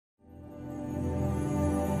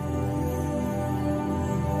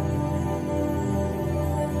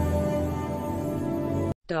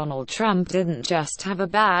Donald Trump didn't just have a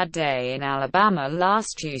bad day in Alabama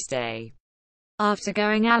last Tuesday. After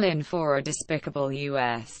going all-in for a despicable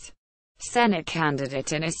U.S. Senate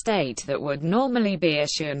candidate in a state that would normally be a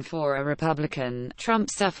shoo-in for a Republican, Trump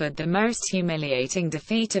suffered the most humiliating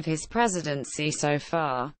defeat of his presidency so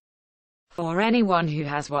far. For anyone who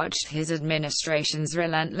has watched his administration's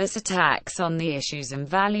relentless attacks on the issues and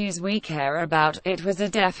values we care about, it was a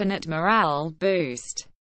definite morale boost.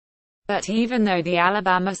 But even though the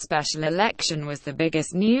Alabama special election was the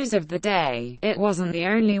biggest news of the day, it wasn't the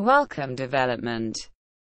only welcome development.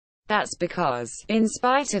 That's because, in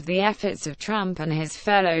spite of the efforts of Trump and his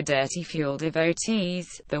fellow dirty fuel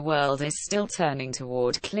devotees, the world is still turning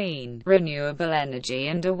toward clean, renewable energy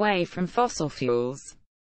and away from fossil fuels.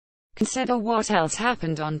 Consider what else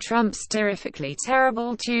happened on Trump's terrifically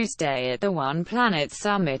terrible Tuesday at the One Planet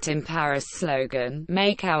Summit in Paris. Slogan,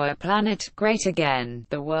 "Make Our Planet Great Again."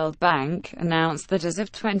 The World Bank announced that as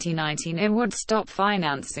of 2019 it would stop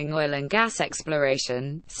financing oil and gas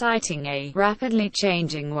exploration, citing a rapidly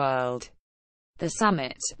changing world. The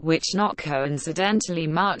summit, which not coincidentally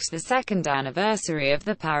marks the second anniversary of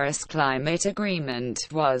the Paris Climate Agreement,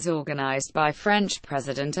 was organized by French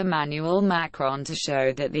President Emmanuel Macron to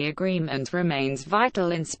show that the agreement remains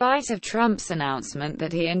vital in spite of Trump's announcement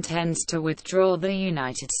that he intends to withdraw the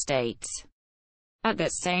United States. At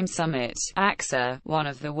that same summit, AXA, one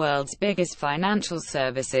of the world's biggest financial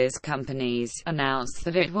services companies, announced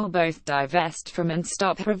that it will both divest from and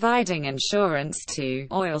stop providing insurance to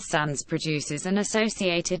oil sands producers and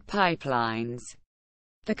associated pipelines.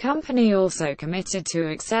 The company also committed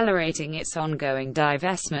to accelerating its ongoing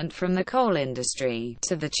divestment from the coal industry,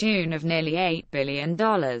 to the tune of nearly $8 billion.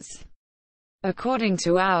 According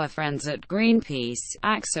to our friends at Greenpeace,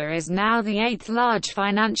 AXA is now the 8th large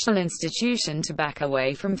financial institution to back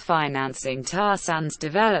away from financing tar sands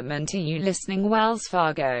development. Are you listening, Wells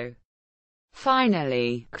Fargo?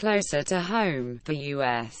 Finally, closer to home, the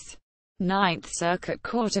U.S. Ninth Circuit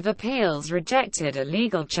Court of Appeals rejected a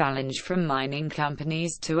legal challenge from mining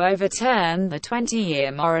companies to overturn the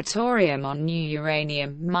 20-year moratorium on new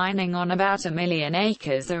uranium mining on about 1 million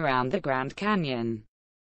acres around the Grand Canyon.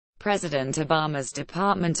 President Obama's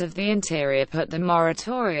Department of the Interior put the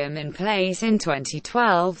moratorium in place in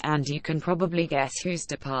 2012, and you can probably guess whose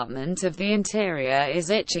Department of the Interior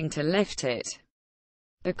is itching to lift it.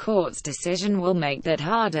 The court's decision will make that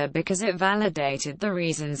harder because it validated the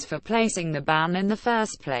reasons for placing the ban in the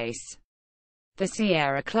first place. The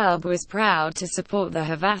Sierra Club was proud to support the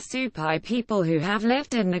Havasupai people who have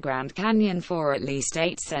lived in the Grand Canyon for at least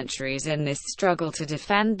 8 centuries in this struggle to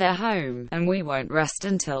defend their home, and we won't rest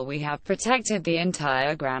until we have protected the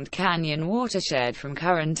entire Grand Canyon watershed from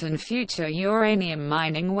current and future uranium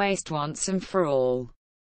mining waste once and for all.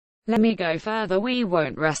 Let me go further. We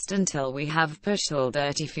won't rest until we have pushed all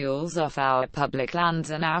dirty fuels off our public lands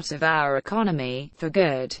and out of our economy, for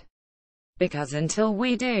good. Because until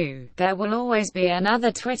we do, there will always be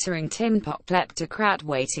another twittering tin-pot kleptocrat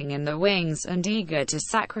waiting in the wings and eager to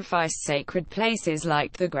sacrifice sacred places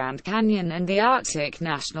like the Grand Canyon and the Arctic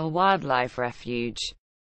National Wildlife Refuge.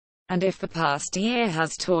 And if the past year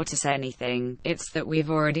has taught us anything, it's that we've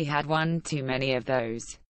already had one too many of those.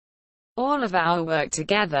 All of our work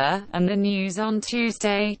together, and the news on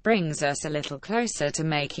Tuesday, brings us a little closer to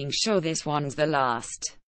making sure this one's the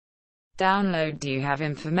last. Download. Do you have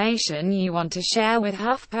information you want to share with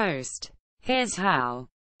HuffPost? Here's how.